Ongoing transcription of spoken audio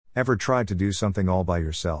Ever tried to do something all by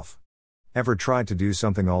yourself? Ever tried to do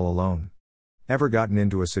something all alone? Ever gotten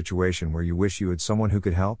into a situation where you wish you had someone who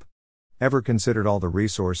could help? Ever considered all the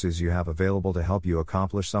resources you have available to help you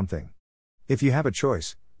accomplish something? If you have a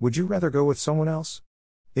choice, would you rather go with someone else?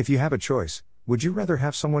 If you have a choice, would you rather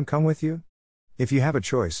have someone come with you? If you have a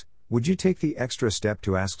choice, would you take the extra step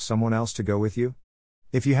to ask someone else to go with you?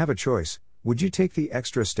 If you have a choice, would you take the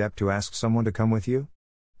extra step to ask someone to come with you?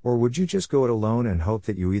 Or would you just go it alone and hope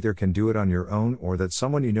that you either can do it on your own or that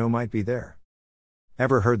someone you know might be there?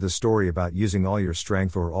 Ever heard the story about using all your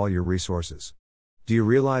strength or all your resources? Do you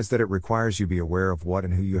realize that it requires you be aware of what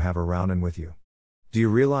and who you have around and with you? Do you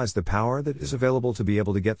realize the power that is available to be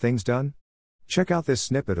able to get things done? Check out this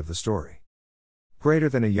snippet of the story. Greater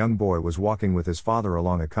than a young boy was walking with his father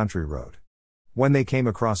along a country road. When they came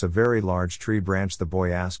across a very large tree branch, the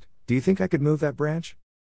boy asked, "Do you think I could move that branch?"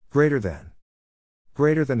 Greater than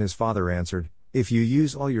his father answered, "If you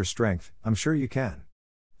use all your strength, I'm sure you can."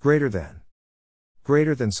 Greater than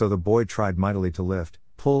so the boy tried mightily to lift,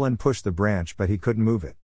 pull and push the branch, but he couldn't move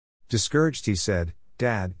it. Discouraged, he said,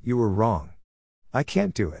 "Dad, you were wrong. I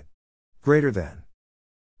can't do it." Greater than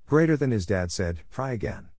his dad said, "Try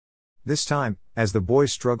again." This time, as the boy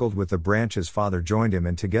struggled with the branch, his father joined him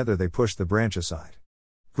and together they pushed the branch aside.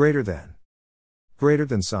 Greater than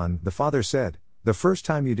son, the father said, "The first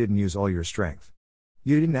time you didn't use all your strength.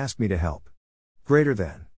 You didn't ask me to help." Greater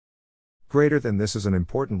than this is an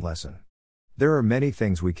important lesson. There are many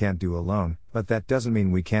things we can't do alone, but that doesn't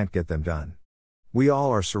mean we can't get them done. We all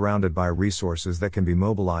are surrounded by resources that can be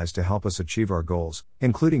mobilized to help us achieve our goals,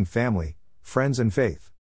 including family, friends and faith.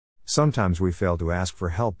 Sometimes we fail to ask for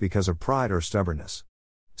help because of pride or stubbornness.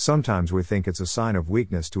 Sometimes we think it's a sign of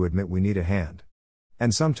weakness to admit we need a hand.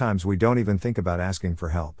 And sometimes we don't even think about asking for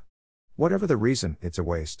help. Whatever the reason, it's a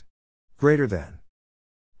waste. Greater than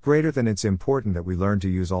it's important that we learn to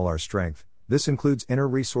use all our strength. This includes inner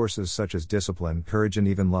resources such as discipline, courage and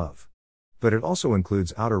even love. But it also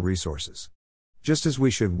includes outer resources. Just as we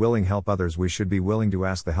should willing help others, we should be willing to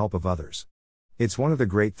ask the help of others. It's one of the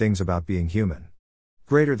great things about being human.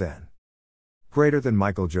 Greater than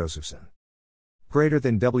Michael Josephson. Greater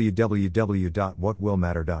than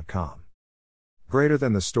www.whatwillmatter.com. Greater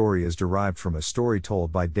than the story is derived from a story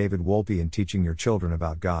told by David Wolpe in Teaching Your Children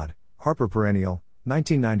About God, Harper Perennial,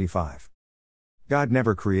 1995. God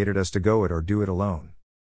never created us to go it or do it alone.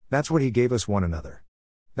 That's what He gave us, one another.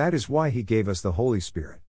 That is why He gave us the Holy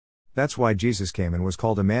Spirit. That's why Jesus came and was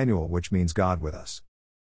called Emmanuel, which means God with us.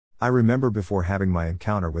 I remember before having my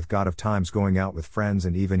encounter with God of times going out with friends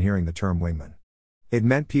and even hearing the term wingman. It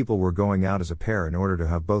meant people were going out as a pair in order to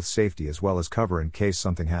have both safety as well as cover in case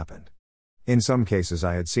something happened. In some cases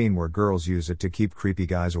I had seen where girls use it to keep creepy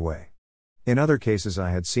guys away. In other cases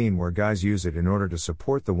I had seen where guys use it in order to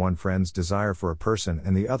support the one friend's desire for a person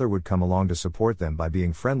and the other would come along to support them by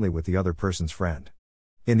being friendly with the other person's friend.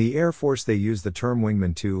 In the Air Force they use the term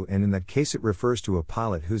wingman too, and in that case it refers to a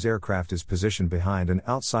pilot whose aircraft is positioned behind and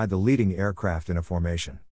outside the leading aircraft in a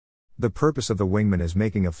formation. The purpose of the wingman is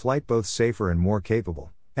making a flight both safer and more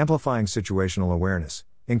capable, amplifying situational awareness,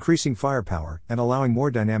 increasing firepower, and allowing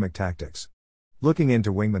more dynamic tactics. Looking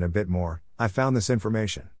into wingman a bit more, I found this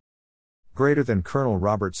information. Greater than Colonel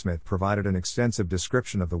Robert Smith provided an extensive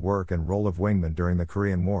description of the work and role of wingman during the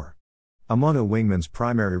Korean War. Among a wingman's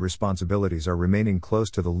primary responsibilities are remaining close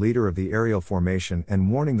to the leader of the aerial formation and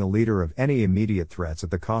warning the leader of any immediate threats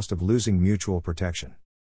at the cost of losing mutual protection.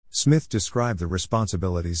 Smith described the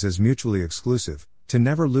responsibilities as mutually exclusive. To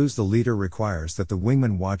never lose the leader requires that the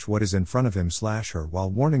wingman watch what is in front of him/her, while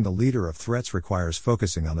warning the leader of threats requires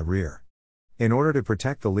focusing on the rear. In order to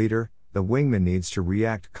protect the leader, the wingman needs to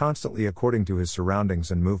react constantly according to his surroundings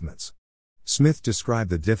and movements. Smith described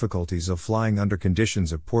the difficulties of flying under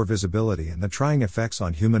conditions of poor visibility and the trying effects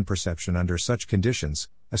on human perception under such conditions,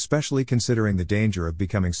 especially considering the danger of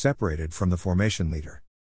becoming separated from the formation leader.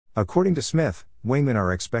 According to Smith, wingmen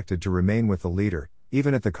are expected to remain with the leader,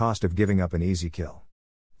 even at the cost of giving up an easy kill.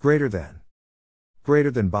 Greater than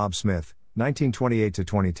Bob Smith,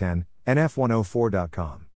 1928-2010,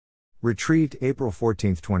 NF104.com. Retrieved April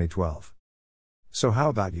 14, 2012. So how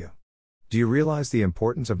about you? Do you realize the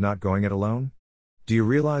importance of not going it alone? Do you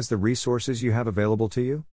realize the resources you have available to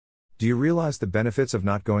you? Do you realize the benefits of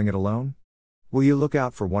not going it alone? Will you look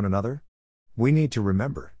out for one another? We need to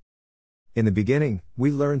remember. In the beginning, we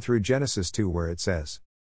learn through Genesis 2 where it says,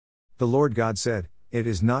 "The Lord God said, it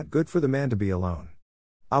is not good for the man to be alone.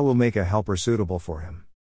 I will make a helper suitable for him."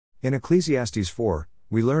 In Ecclesiastes 4,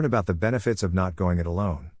 we learn about the benefits of not going it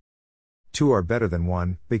alone. Two are better than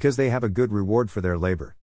one, because they have a good reward for their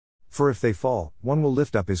labor. For if they fall, one will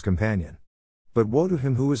lift up his companion. But woe to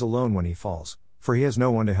him who is alone when he falls, for he has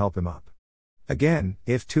no one to help him up. Again,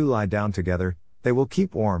 if two lie down together, they will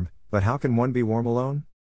keep warm, but how can one be warm alone?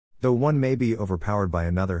 Though one may be overpowered by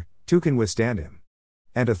another, two can withstand him.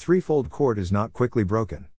 And a threefold cord is not quickly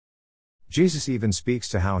broken. Jesus even speaks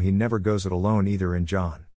to how he never goes it alone either in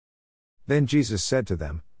John. Then Jesus said to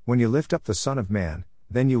them, "When you lift up the Son of Man,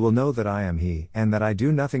 then you will know that I am he, and that I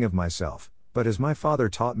do nothing of myself, but as my Father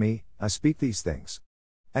taught me, I speak these things.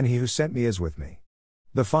 And he who sent me is with me.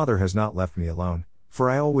 The Father has not left me alone, for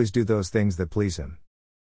I always do those things that please him."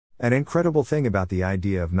 An incredible thing about the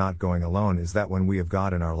idea of not going alone is that when we have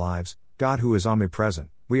God in our lives, God who is omnipresent,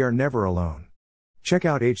 we are never alone. Check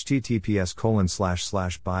out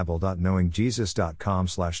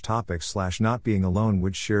https://bible.knowingjesus.com/topics/not being alone,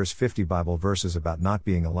 which shares 50 Bible verses about not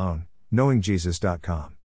being alone,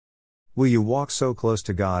 knowingjesus.com. Will you walk so close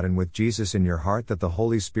to God and with Jesus in your heart that the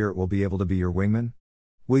Holy Spirit will be able to be your wingman?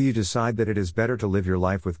 Will you decide that it is better to live your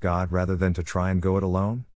life with God rather than to try and go it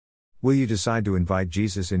alone? Will you decide to invite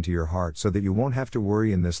Jesus into your heart so that you won't have to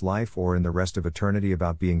worry in this life or in the rest of eternity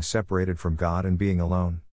about being separated from God and being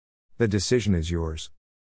alone? The decision is yours.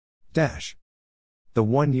 The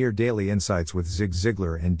 1-Year Daily Insights with Zig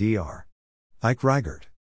Ziglar and Dr. Ike Reighard.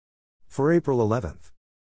 For April 11th.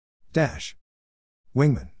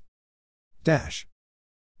 Wingman.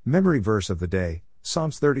 Memory verse of the day,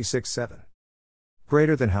 Psalms 36:7.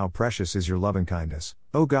 Greater than how precious is your lovingkindness,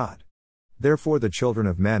 O God. Therefore the children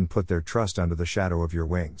of men put their trust under the shadow of your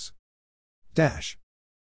wings.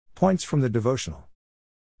 Points from the devotional.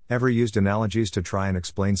 Ever used analogies to try and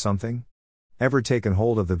explain something? Ever taken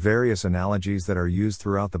hold of the various analogies that are used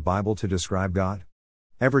throughout the Bible to describe God?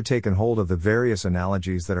 Ever taken hold of the various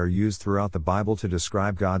analogies that are used throughout the Bible to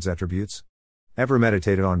describe God's attributes? Ever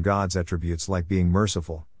meditated on God's attributes like being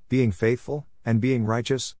merciful, being faithful, and being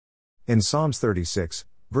righteous? In Psalms 36,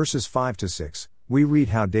 verses 5-6, we read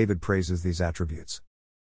how David praises these attributes.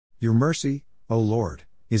 Your mercy, O Lord,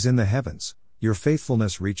 is in the heavens, your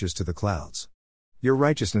faithfulness reaches to the clouds. Your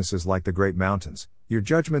righteousness is like the great mountains, your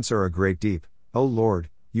judgments are a great deep, O Lord,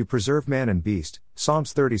 you preserve man and beast,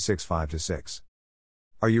 Psalms 36 5-6.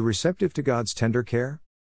 Are you receptive to God's tender care?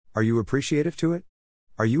 Are you appreciative to it?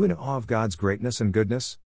 Are you in awe of God's greatness and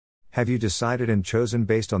goodness? Have you decided and chosen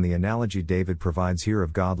based on the analogy David provides here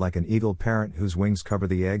of God like an eagle parent whose wings cover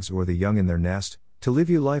the eggs or the young in their nest, to live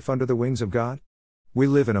you life under the wings of God? We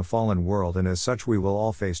live in a fallen world and as such we will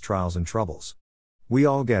all face trials and troubles. We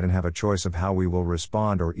all get and have a choice of how we will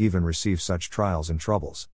respond or even receive such trials and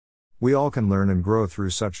troubles. We all can learn and grow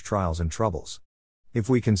through such trials and troubles. If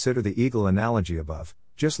we consider the eagle analogy above,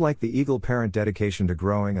 just like the eagle parent dedication to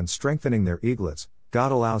growing and strengthening their eaglets,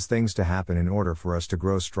 God allows things to happen in order for us to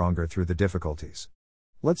grow stronger through the difficulties.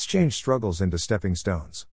 Let's change struggles into stepping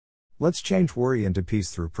stones. Let's change worry into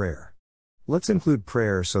peace through prayer. Let's include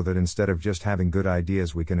prayer so that instead of just having good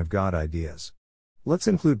ideas we can have God ideas. Let's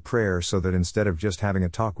include prayer so that instead of just having a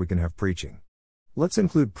talk we can have preaching. Let's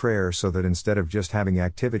include prayer so that instead of just having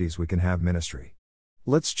activities we can have ministry.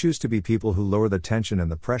 Let's choose to be people who lower the tension and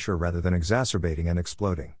the pressure rather than exacerbating and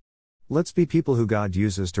exploding. Let's be people who God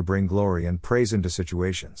uses to bring glory and praise into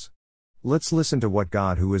situations. Let's listen to what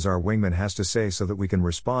God who is our wingman has to say so that we can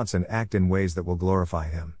respond and act in ways that will glorify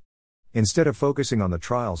Him. Instead of focusing on the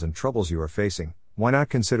trials and troubles you are facing, why not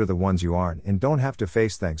consider the ones you aren't and don't have to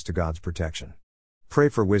face thanks to God's protection? Pray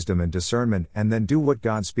for wisdom and discernment and then do what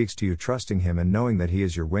God speaks to you, trusting Him and knowing that He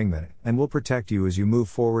is your wingman and will protect you as you move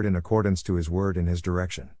forward in accordance to His word and His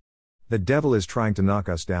direction. The devil is trying to knock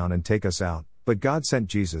us down and take us out, but God sent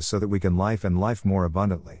Jesus so that we can life and life more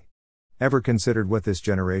abundantly. Ever considered what this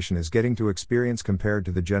generation is getting to experience compared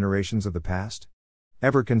to the generations of the past?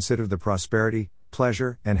 Ever considered the prosperity,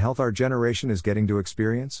 pleasure, and health our generation is getting to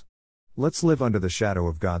experience? Let's live under the shadow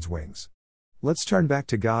of God's wings. Let's turn back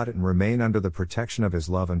to God and remain under the protection of His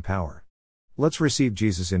love and power. Let's receive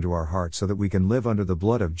Jesus into our heart so that we can live under the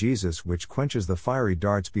blood of Jesus, which quenches the fiery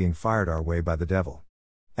darts being fired our way by the devil.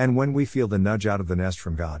 And when we feel the nudge out of the nest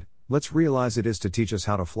from God, let's realize it is to teach us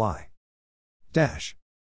how to fly.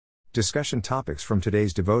 Discussion topics from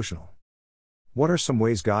today's devotional. What are some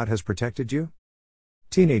ways God has protected you?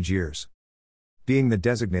 Teenage years. Being the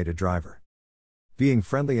designated driver. Being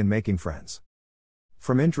friendly and making friends.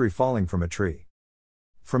 From injury, falling from a tree.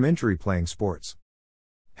 From injury, playing sports.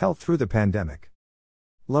 Health through the pandemic.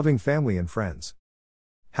 Loving family and friends.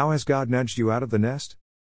 How has God nudged you out of the nest?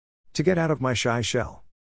 To get out of my shy shell.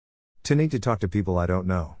 To need to talk to people I don't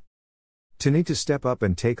know. To need to step up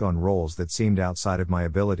and take on roles that seemed outside of my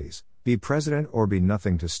abilities, be president or be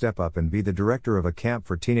nothing, to step up and be the director of a camp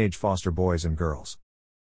for teenage foster boys and girls.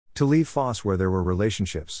 To leave FOSS where there were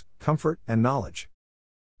relationships, comfort, and knowledge.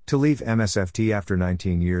 To leave MSFT after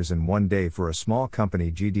 19 years and 1 day for a small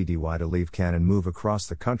company GDDY to leave Cannes and move across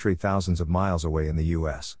the country thousands of miles away in the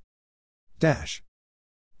US.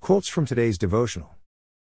 Quotes from today's devotional.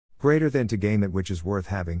 Greater than to gain that which is worth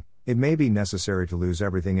having, it may be necessary to lose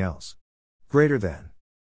everything else. Greater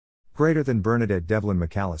than Bernadette Devlin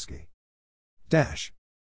McCalliskey.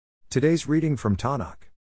 Today's reading from Tanakh.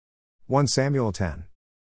 1 Samuel 10.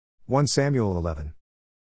 1 Samuel 11.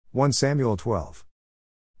 1 Samuel 12.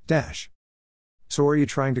 So are you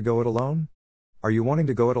trying to go it alone? Are you wanting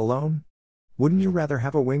to go it alone? Wouldn't you rather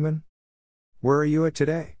have a wingman? Where are you at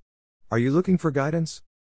today? Are you looking for guidance?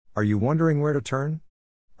 Are you wondering where to turn?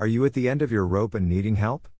 Are you at the end of your rope and needing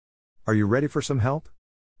help? Are you ready for some help?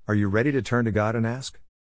 Are you ready to turn to God and ask?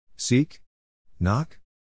 Seek? Knock?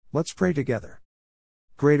 Let's pray together.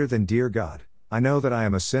 Greater than dear God, I know that I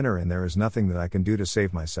am a sinner and there is nothing that I can do to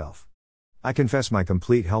save myself. I confess my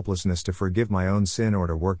complete helplessness to forgive my own sin or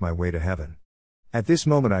to work my way to heaven. At this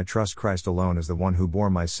moment I trust Christ alone as the one who bore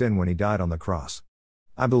my sin when he died on the cross.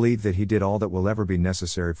 I believe that he did all that will ever be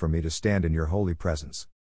necessary for me to stand in your holy presence.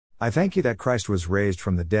 I thank you that Christ was raised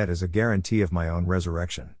from the dead as a guarantee of my own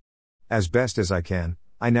resurrection. As best as I can,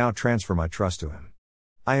 I now transfer my trust to him.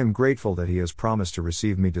 I am grateful that he has promised to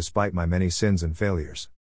receive me despite my many sins and failures.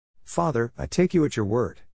 Father, I take you at your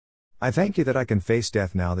word. I thank you that I can face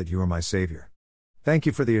death now that you are my Savior. Thank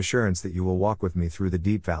you for the assurance that you will walk with me through the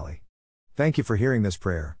deep valley. Thank you for hearing this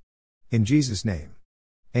prayer. In Jesus' name.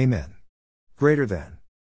 Amen. Greater than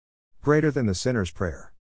the sinner's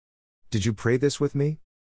prayer. Did you pray this with me?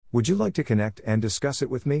 Would you like to connect and discuss it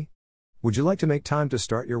with me? Would you like to make time to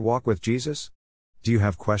start your walk with Jesus? Do you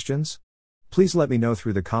have questions? Please let me know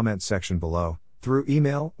through the comment section below, through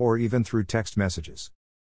email, or even through text messages.